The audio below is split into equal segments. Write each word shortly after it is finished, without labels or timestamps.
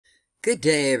Good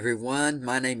day, everyone.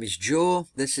 My name is Jewel.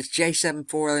 This is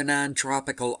J7409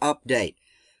 Tropical Update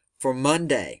for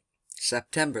Monday,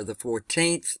 September the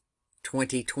 14th,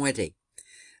 2020.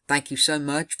 Thank you so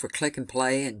much for clicking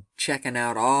play and checking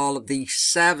out all of these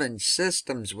 7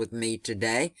 systems with me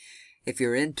today. If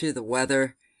you're into the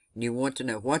weather and you want to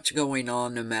know what's going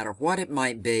on, no matter what it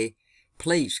might be,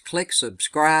 please click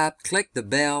subscribe, click the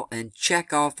bell, and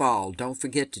check off all. Don't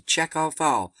forget to check off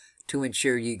all to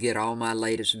ensure you get all my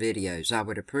latest videos. I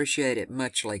would appreciate it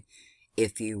muchly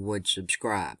if you would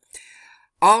subscribe.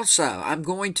 Also, I'm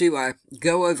going to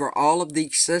go over all of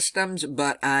these systems,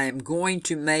 but I am going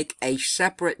to make a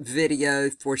separate video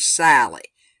for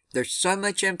Sally. There's so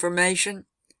much information,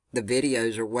 the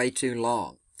videos are way too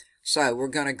long. So we're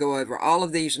going to go over all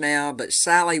of these now, but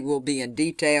Sally will be in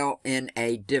detail in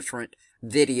a different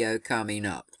video coming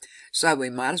up. So we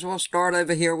might as well start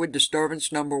over here with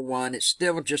disturbance number 1. It's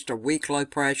still just a weak low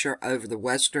pressure over the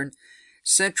western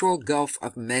central Gulf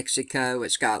of Mexico.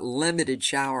 It's got limited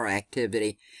shower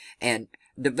activity, and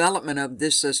development of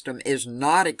this system is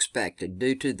not expected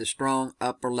due to the strong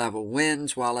upper level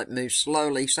winds while it moves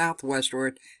slowly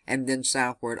southwestward and then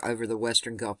southward over the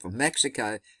western Gulf of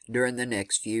Mexico during the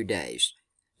next few days.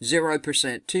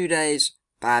 0% 2 days,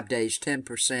 5 days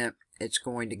 10%. It's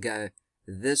going to go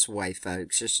this way,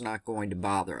 folks. It's not going to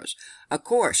bother us. Of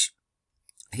course,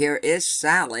 here is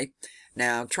Sally.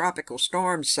 Now, Tropical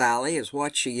Storm Sally is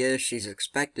what she is. She's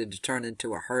expected to turn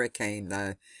into a hurricane,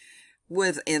 though,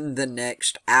 within the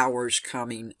next hours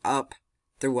coming up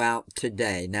throughout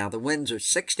today. Now, the winds are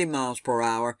 60 miles per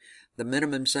hour. The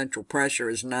minimum central pressure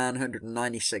is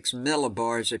 996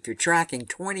 millibars. If you're tracking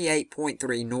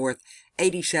 28.3 north,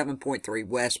 87.3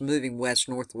 west, moving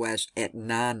west-northwest at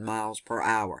 9 miles per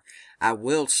hour. I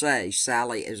will say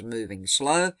Sally is moving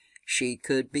slow. She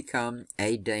could become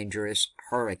a dangerous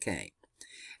hurricane.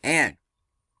 And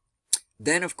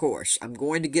then, of course, I'm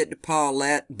going to get to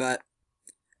Paulette, but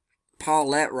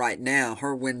Paulette right now,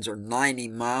 her winds are 90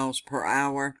 miles per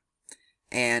hour.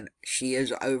 And she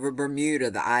is over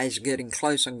Bermuda. The eye is getting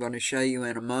close. I'm going to show you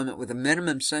in a moment. With a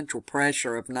minimum central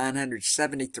pressure of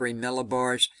 973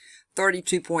 millibars,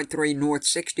 32.3 north,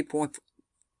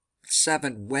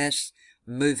 60.7 west,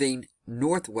 moving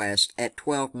northwest at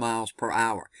 12 miles per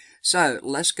hour. So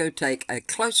let's go take a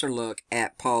closer look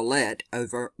at Paulette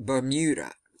over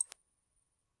Bermuda.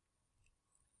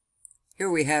 Here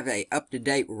we have a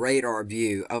up-to-date radar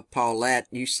view of Paulette.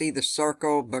 You see the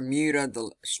circle, Bermuda,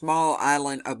 the small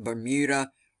island of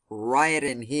Bermuda right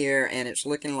in here, and it's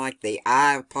looking like the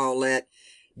eye of Paulette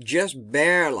just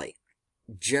barely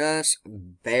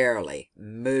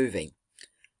moving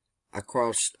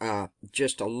across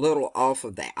just a little off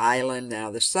of the island. Now,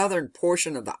 the southern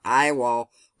portion of the eye wall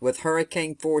with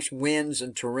hurricane-force winds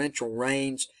and torrential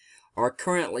rains are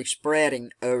currently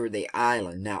spreading over the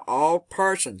island. Now, all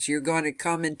persons, you're going to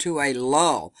come into a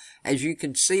lull. As you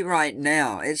can see right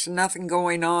now, it's nothing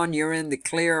going on. You're in the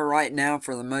clear right now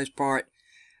for the most part,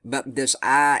 but this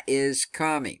eye is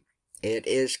coming. It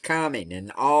is coming, and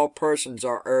all persons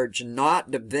are urged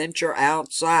not to venture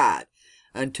outside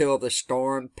until the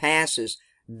storm passes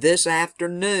this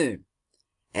afternoon,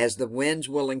 as the winds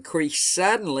will increase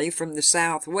suddenly from the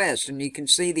southwest. And you can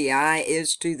see the eye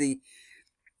is to the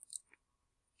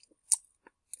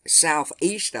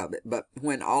southeast of it, but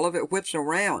when all of it whips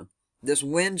around, this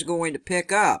wind's going to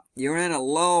pick up. You're in a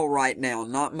lull right now,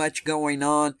 not much going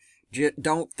on.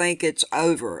 Don't think it's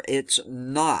over. It's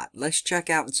not. Let's check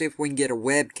out and see if we can get a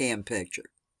webcam picture.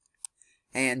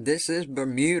 And this is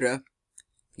Bermuda.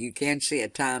 You can see a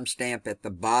timestamp at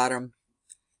the bottom.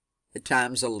 The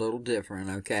time's a little different,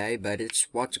 okay, but it's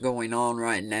what's going on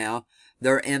right now.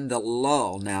 They're in the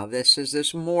lull. Now, this is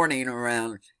this morning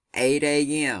around 8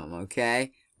 a.m.,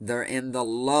 okay? They're in the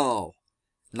lull.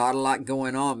 Not a lot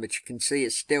going on, but you can see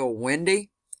it's still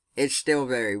windy. It's still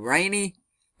very rainy.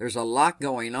 There's a lot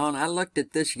going on. I looked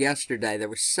at this yesterday. There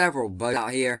were several boats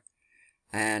out here,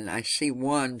 and I see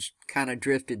one's kind of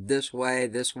drifted this way.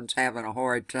 This one's having a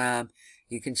hard time.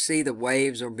 You can see the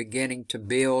waves are beginning to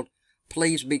build.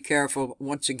 Please be careful.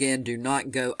 Once again, do not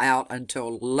go out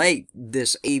until late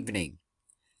this evening.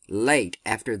 Late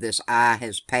after this eye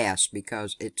has passed,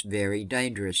 because it's very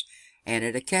dangerous, and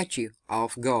it'll catch you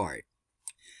off guard.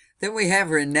 Then we have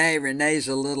Rene. Rene's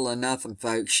a little of nothing,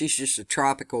 folks. She's just a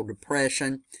tropical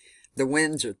depression. The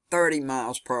winds are 30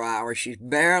 miles per hour. She's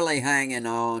barely hanging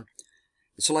on.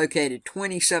 It's located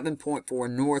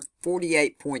 27.4 north,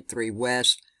 48.3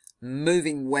 west,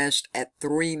 moving west at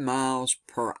 3 miles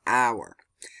per hour.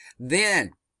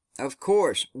 Then, of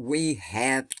course, we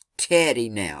have Teddy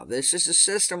now. This is a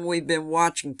system we've been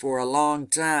watching for a long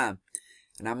time,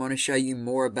 and I'm going to show you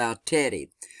more about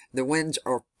Teddy. The winds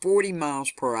are 40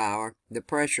 miles per hour. The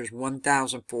pressure is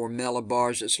 1,004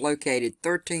 millibars. It's located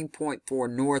 13.4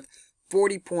 north,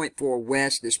 40.4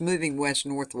 west. It's moving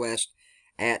west-northwest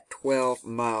at 12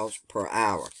 miles per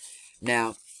hour.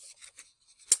 Now,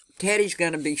 Teddy's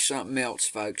going to be something else,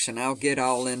 folks, and I'll get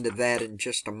all into that in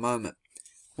just a moment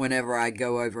whenever I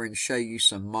go over and show you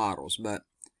some models. But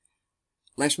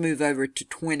let's move over to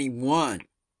 21.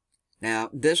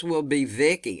 Now, this will be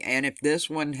Vicky, and if this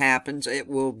one happens, it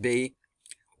will be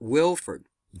Wilford.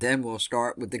 Then we'll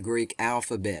start with the Greek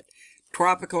alphabet.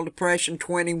 Tropical Depression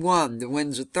 21. The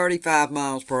winds are 35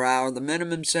 miles per hour. The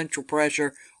minimum central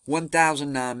pressure,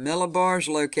 1,009 millibars,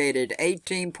 located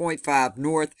 18.5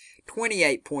 north,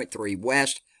 28.3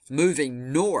 west,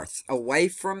 moving north away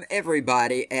from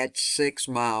everybody at 6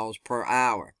 miles per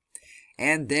hour.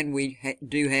 And then we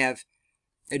do have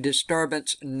a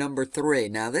disturbance number 3.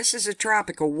 Now, this is a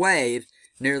tropical wave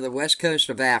near the west coast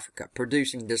of Africa,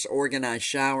 producing disorganized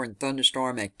shower and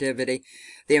thunderstorm activity.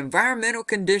 The environmental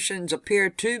conditions appear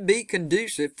to be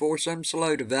conducive for some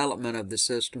slow development of the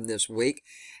system this week,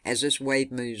 as this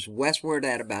wave moves westward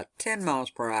at about 10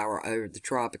 miles per hour over the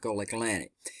tropical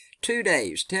Atlantic. 2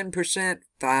 days, 10%,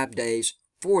 5 days,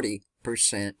 40%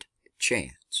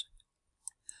 chance.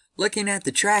 Looking at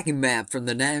the tracking map from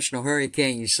the National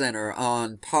Hurricane Center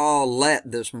on Paulette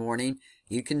this morning,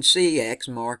 you can see X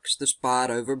marks the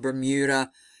spot over Bermuda.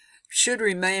 Should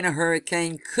remain a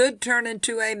hurricane, could turn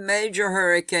into a major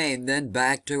hurricane, then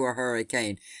back to a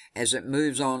hurricane as it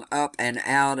moves on up and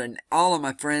out. And all of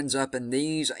my friends up in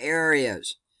these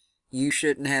areas, you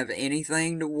shouldn't have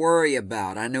anything to worry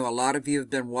about. I know a lot of you have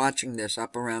been watching this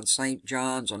up around St.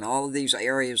 John's and all of these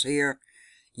areas here.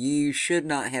 You should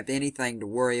not have anything to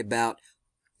worry about.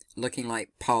 Looking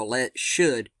like Paulette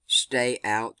should stay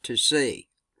out to sea.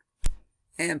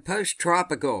 And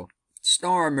post-tropical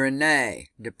storm Rene,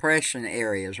 depression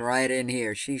areas right in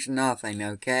here. She's nothing,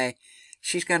 okay?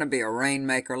 She's going to be a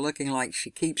rainmaker, looking like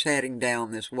she keeps heading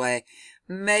down this way.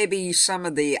 Maybe some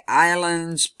of the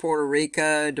islands, Puerto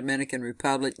Rico, Dominican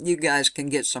Republic, you guys can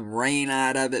get some rain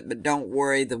out of it, but don't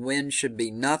worry, the wind should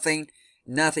be nothing.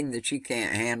 Nothing that you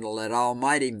can't handle at all.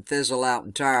 Might even fizzle out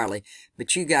entirely.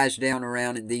 But you guys down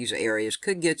around in these areas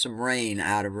could get some rain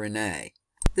out of Rene.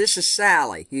 This is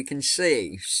Sally. You can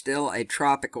see still a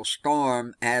tropical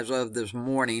storm as of this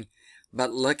morning.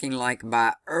 But looking like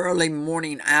by early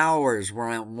morning hours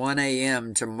around 1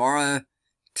 a.m. tomorrow,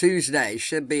 Tuesday,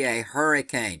 should be a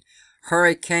hurricane.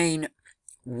 Hurricane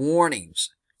warnings.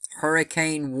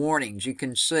 Hurricane warnings. You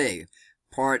can see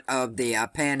part of the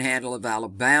panhandle of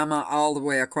Alabama, all the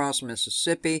way across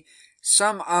Mississippi,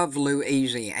 some of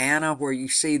Louisiana, where you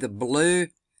see the blue,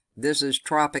 this is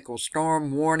tropical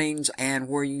storm warnings, and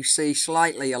where you see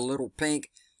slightly a little pink,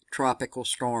 tropical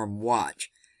storm watch.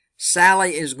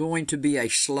 Sally is going to be a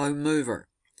slow mover.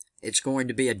 It's going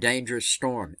to be a dangerous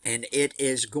storm, and it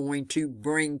is going to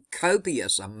bring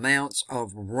copious amounts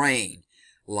of rain.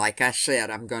 Like I said,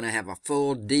 I'm going to have a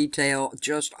full detail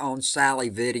just on Sally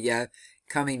video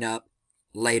coming up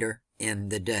later in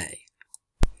the day.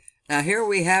 Now here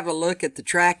we have a look at the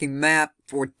tracking map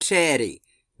for Teddy.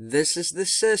 This is the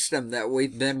system that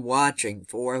we've been watching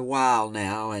for a while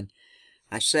now, and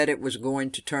I said it was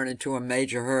going to turn into a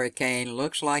major hurricane.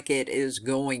 Looks like it is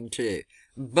going to.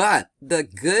 But the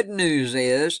good news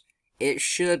is it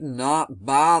should not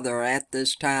bother at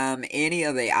this time any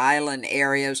of the island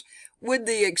areas, with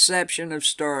the exception of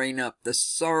stirring up the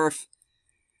surf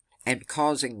and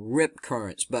causing rip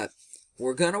currents. But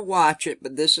we're going to watch it,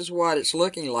 but this is what it's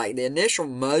looking like. The initial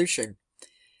motion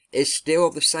is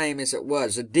still the same as it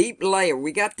was. A deep layer,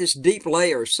 we got this deep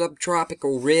layer of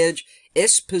subtropical ridge.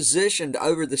 It's positioned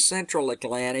over the central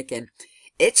Atlantic, and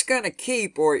it's going to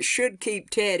keep, or it should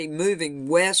keep, Teddy moving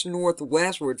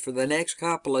west-northwestward for the next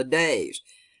couple of days.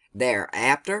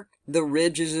 Thereafter, the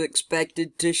ridge is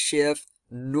expected to shift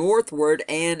northward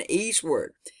and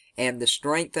eastward, and the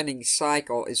strengthening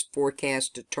cycle is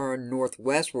forecast to turn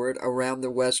northwestward around the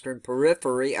western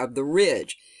periphery of the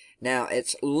ridge. Now,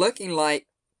 it's looking like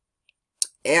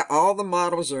all the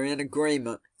models are in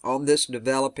agreement on this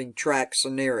developing track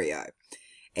scenario.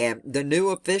 And the new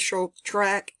official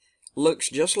track looks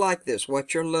just like this,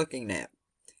 what you're looking at.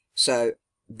 So,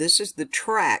 this is the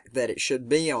track that it should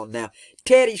be on. Now,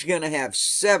 Teddy's going to have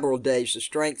several days to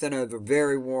strengthen over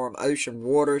very warm ocean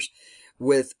waters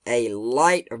with a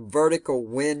light vertical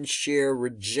wind shear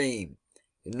regime.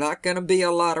 There's not going to be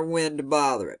a lot of wind to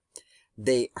bother it.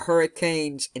 The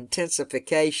hurricane's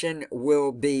intensification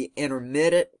will be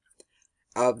intermittent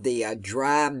of the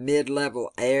dry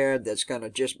mid-level air that's going to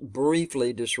just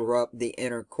briefly disrupt the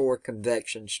inner core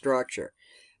convection structure.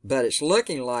 But it's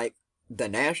looking like the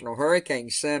National Hurricane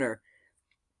Center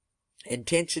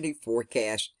intensity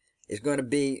forecast is going to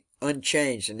be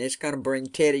unchanged, and it's going to bring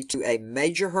Teddy to a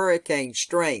major hurricane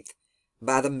strength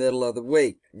by the middle of the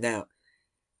week. Now,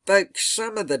 folks,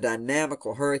 some of the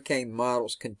dynamical hurricane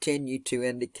models continue to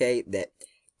indicate that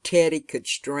Teddy could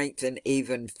strengthen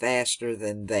even faster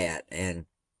than that, and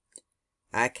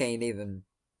I can't even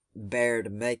bear to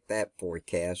make that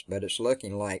forecast, but it's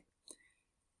looking like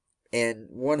in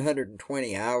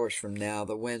 120 hours from now,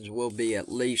 the winds will be at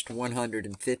least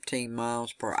 115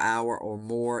 miles per hour or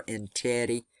more in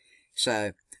Teddy.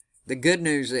 So the good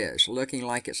news is, looking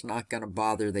like it's not going to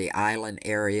bother the island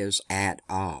areas at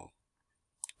all.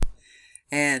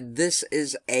 And this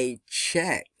is a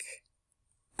check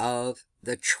of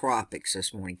the tropics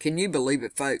this morning. Can you believe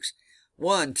it, folks?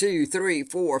 1, 2, 3,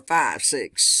 4, 5,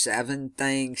 6, 7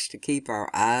 things to keep our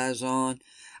eyes on.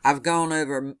 I've gone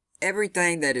over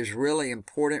everything that is really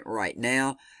important right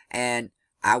now, and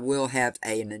I will have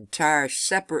an entire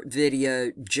separate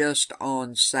video just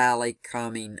on Sally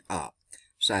coming up.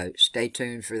 So stay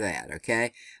tuned for that,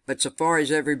 okay? But so far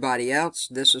as everybody else,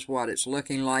 this is what it's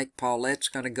looking like. Paulette's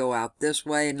going to go out this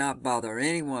way and not bother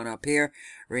anyone up here.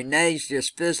 Renee's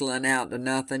just fizzling out to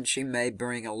nothing. She may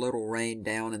bring a little rain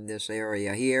down in this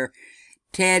area here.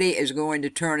 Teddy is going to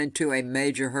turn into a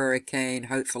major hurricane,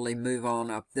 hopefully move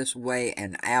on up this way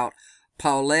and out.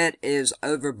 Paulette is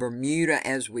over Bermuda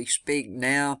as we speak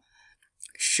now.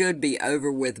 Should be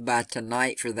over with by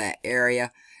tonight for that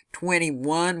area.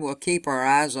 21, we'll keep our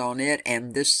eyes on it,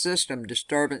 and this system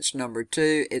disturbance number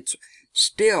 2, it's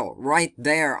still right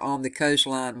there on the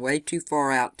coastline, way too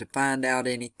far out to find out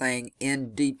anything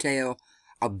in detail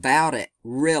about it,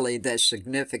 really, that's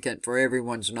significant for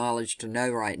everyone's knowledge to know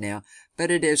right now, but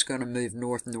it is going to move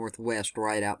north-northwest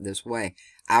right out this way.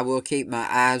 I will keep my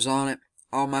eyes on it.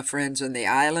 All my friends in the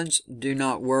islands, do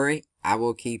not worry. I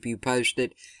will keep you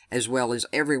posted, as well as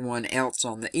everyone else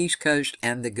on the East Coast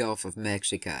and the Gulf of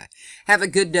Mexico. Have a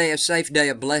good day, a safe day,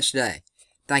 a blessed day.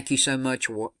 Thank you so much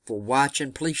for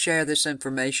watching. Please share this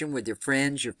information with your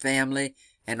friends, your family,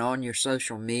 and on your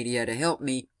social media to help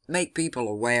me make people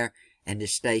aware and to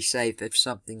stay safe if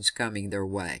something's coming their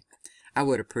way. I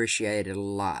would appreciate it a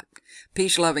lot.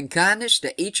 Peace, love, and kindness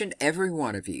to each and every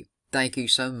one of you. Thank you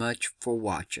so much for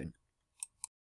watching.